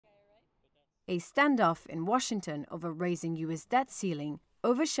A standoff in Washington over raising U.S. debt ceiling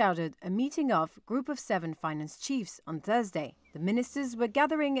overshadowed a meeting of Group of 7 finance chiefs on Thursday. The ministers were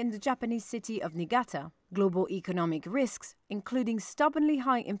gathering in the Japanese city of Niigata. Global economic risks, including stubbornly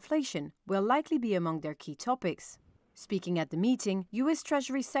high inflation, will likely be among their key topics. Speaking at the meeting, U.S.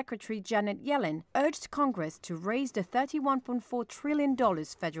 Treasury Secretary Janet Yellen urged Congress to raise the $31.4 trillion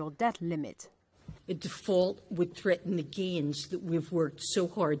federal debt limit. A default would threaten the gains that we've worked so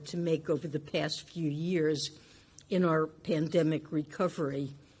hard to make over the past few years in our pandemic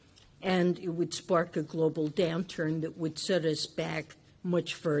recovery, and it would spark a global downturn that would set us back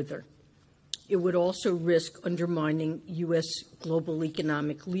much further. It would also risk undermining U.S. global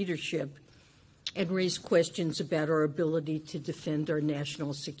economic leadership and raise questions about our ability to defend our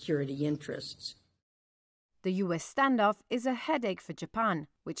national security interests. The U.S. standoff is a headache for Japan,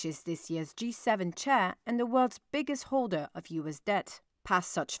 which is this year's G7 chair and the world's biggest holder of U.S. debt.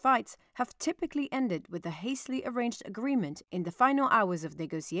 Past such fights have typically ended with a hastily arranged agreement in the final hours of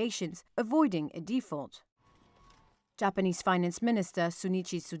negotiations, avoiding a default. Japanese Finance Minister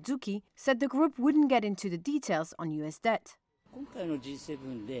Sunichi Suzuki said the group wouldn't get into the details on U.S. debt. In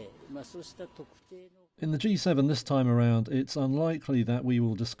the G7 this time around, it's unlikely that we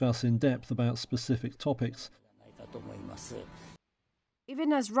will discuss in depth about specific topics.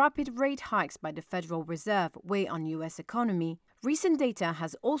 Even as rapid rate hikes by the Federal Reserve weigh on U.S. economy, recent data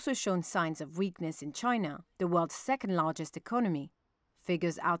has also shown signs of weakness in China, the world's second-largest economy.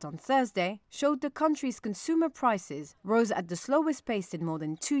 Figures out on Thursday showed the country's consumer prices rose at the slowest pace in more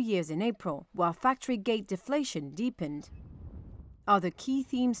than 2 years in April, while factory gate deflation deepened. Other key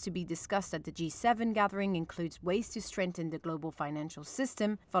themes to be discussed at the G7 gathering includes ways to strengthen the global financial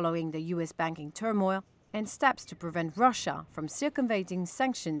system following the U.S. banking turmoil and steps to prevent Russia from circumventing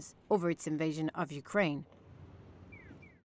sanctions over its invasion of Ukraine.